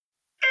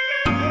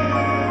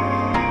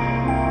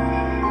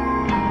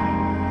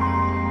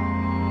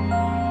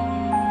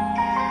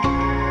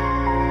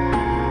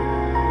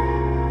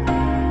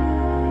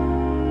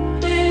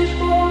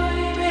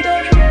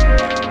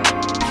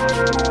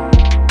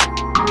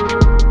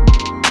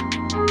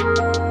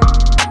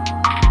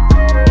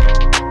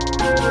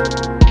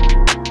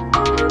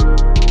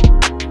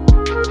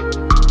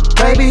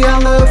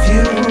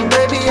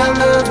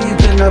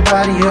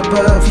nobody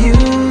above you,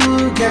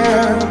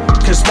 girl.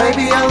 Cause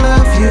baby I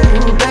love you,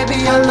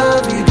 baby I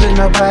love you, but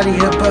nobody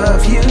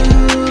above you,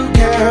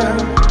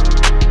 girl.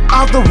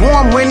 All the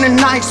warm winter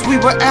nights we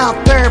were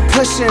out there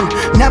pushing.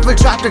 Never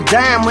dropped a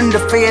dime when the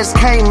feds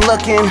came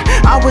looking.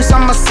 Always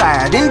on my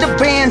side, in the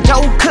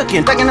bando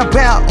cooking. Thinking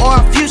about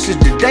our future,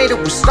 the day that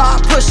we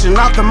start pushing.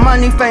 All the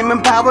money, fame,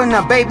 and power,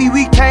 now baby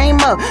we came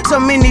up. So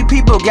many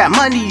people got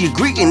money,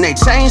 agreed, and they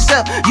changed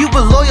up. You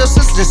were loyal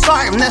since the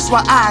start, and that's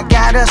why I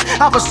got us.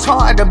 I was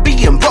tired of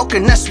being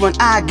broken, that's when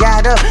I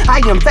got up.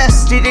 I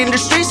invested in the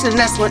streets, and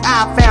that's when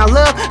I found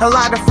love. A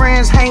lot of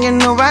friends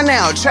hanging around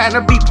now, trying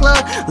to be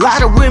plugged. A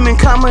lot of women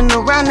coming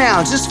around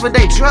now just for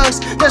their drugs.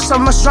 There's so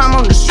much drama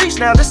on the streets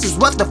now, this is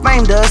what the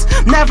fame does.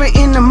 Never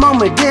in the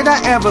moment did I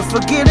ever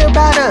forget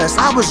about us.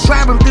 I was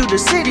driving through the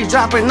city,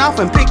 dropping off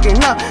and picking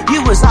up.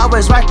 You was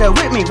always right there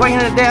with me, bringing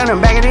it down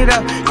and backing it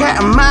up.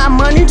 Counting my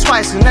money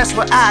twice, and that's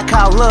what I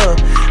call love.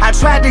 I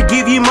tried to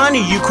give you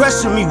money, you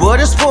questioned me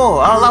what it's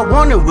for. All I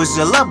wanted was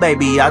your love,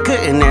 baby, I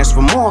couldn't ask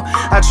for more.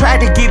 I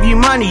tried to give you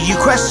money, you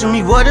questioned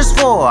me what it's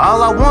for.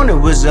 All I wanted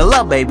was your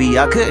love, baby,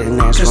 I couldn't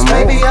ask for more. Cause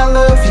baby I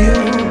love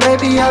you,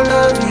 baby I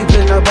love you,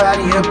 but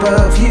nobody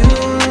above you,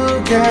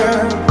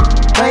 girl.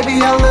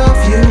 Baby I love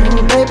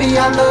you, baby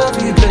I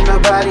love you, but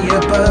nobody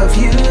above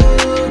you,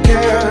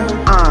 girl.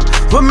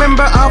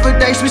 Remember all the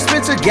days we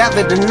spent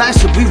together, the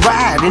nights that we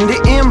ride in the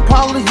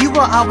Impala. You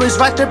were always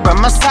right there by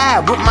my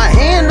side, with my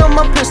hand on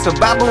my pistol,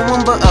 Bible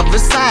on the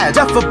other side.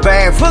 Duffel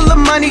bag full of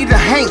money, the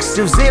Hank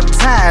still zip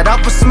tied. All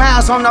the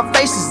smiles on our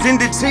faces, then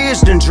the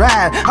tears done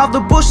dried. All the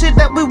bullshit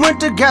that we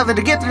went together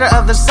to get to the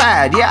other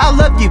side. Yeah, I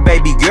love you,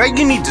 baby girl,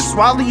 you need to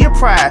swallow your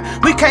pride.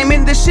 We came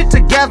in this shit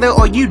together,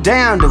 or you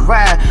down to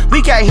ride?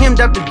 We got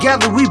hemmed up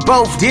together, we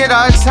both did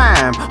our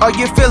time. Are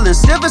you feeling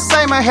still the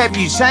same, or have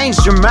you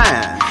changed your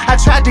mind? I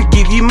tried to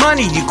give you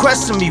money, you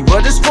questioned me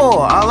what it's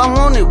for. All I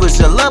wanted was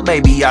your love,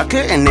 baby, I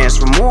couldn't ask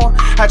for more.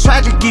 I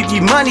tried to give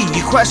you money,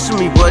 you questioned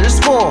me what it's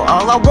for.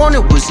 All I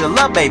wanted was your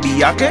love,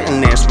 baby, I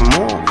couldn't ask for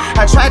more.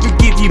 I tried to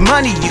give you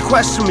money, you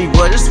questioned me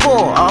what it's for.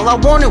 All I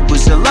wanted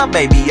was your love,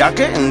 baby, I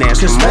couldn't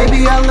ask for more. Cause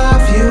baby I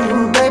love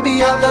you,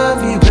 baby I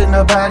love you, but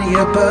nobody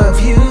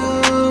above you,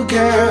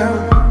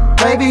 girl.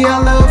 Baby I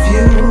love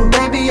you,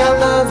 baby I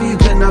love you,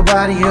 but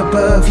nobody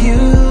above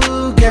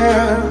you,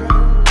 girl.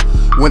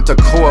 Went to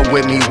court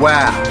with me,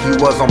 wow, he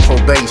was on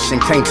probation.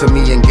 Came to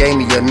me and gave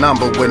me your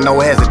number with no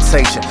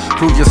hesitation.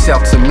 Prove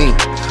yourself to me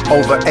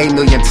over 8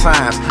 million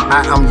times.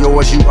 I am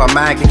yours, you are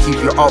mine, can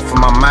keep you off of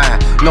my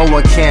mind. No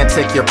one can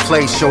take your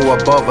place, show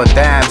above a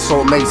dime.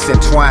 Soulmates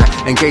entwine,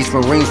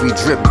 engagement rings, we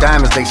drip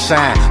diamonds, they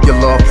shine. Your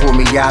love pulled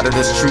me out of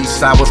the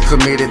streets, I was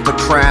committed to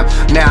crime.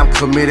 Now I'm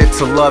committed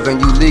to loving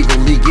you,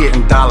 legally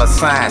getting dollar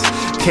signs.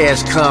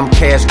 Cash come,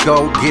 cash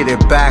go, get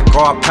it back.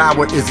 Our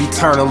power is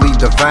eternally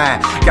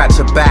divine. Got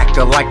your back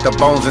like the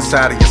bones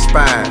inside of your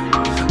spine.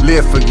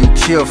 Live for you,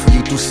 kill for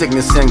you, through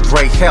sickness and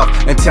great health.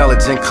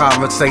 Intelligent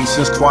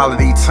conversations,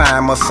 quality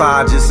time,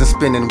 massages and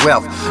spending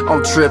wealth.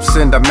 On trips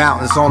in the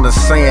mountains, on the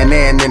sand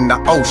and in the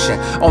ocean.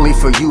 Only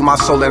for you, my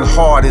soul and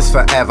heart is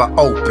forever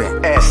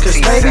open. Cause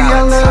baby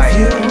I love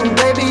you,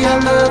 baby I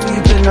love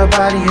you, but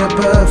nobody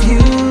above you,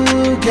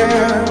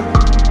 girl.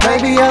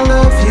 Baby I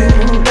love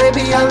you,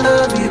 baby I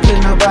love you, but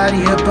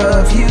nobody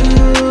above you,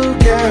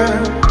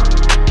 girl.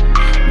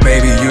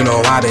 Baby, you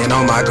know I've been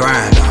on my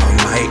grind all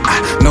night.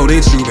 I know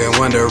that you've been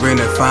wondering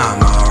if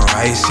I'm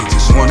alright. She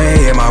just wanna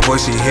hear my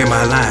voice, she hear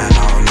my line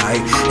all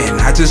night.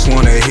 And I just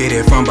wanna hit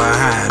it from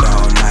behind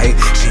all night.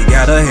 She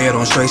got her head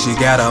on straight, she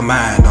got her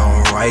mind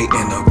on right.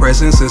 In the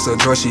presence is a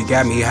joy, she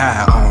got me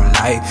high on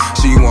life.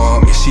 She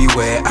want me, she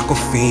wear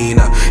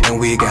Aquafina. And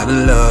we got a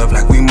love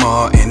like we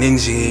Martin and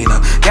Gina.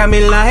 Got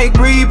me like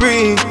Bree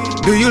Bree,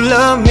 do you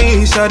love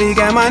me? Shawty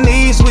got my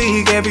knees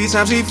weak every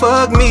time she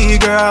fuck me.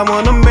 Girl, I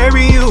wanna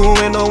marry you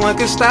and no one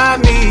can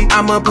stop me.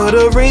 I'ma put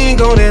a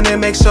ring on it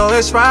and make sure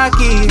it's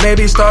rocky.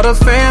 Maybe start a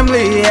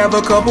family, have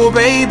a couple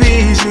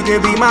babies. You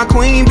can be my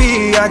queen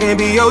bee, I can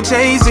be your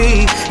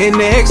Jay-Z. And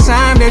next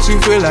time that you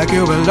feel like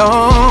you're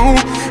alone,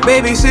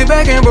 baby, sit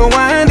back and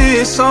rewind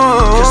this song.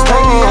 Cause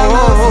baby I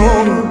love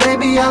you,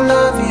 baby I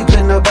love you,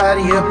 but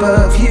nobody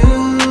above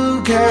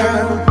you,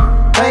 girl.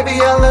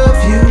 Baby I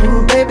love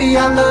you, baby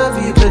I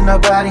love you, but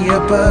nobody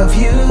above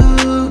you,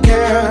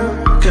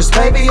 girl. Cause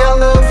baby I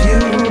love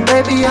you,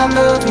 baby I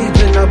love you,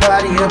 but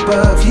nobody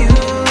above you,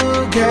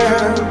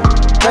 girl.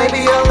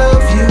 Baby I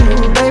love you,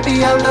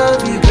 baby I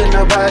love you, but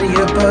nobody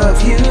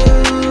above you.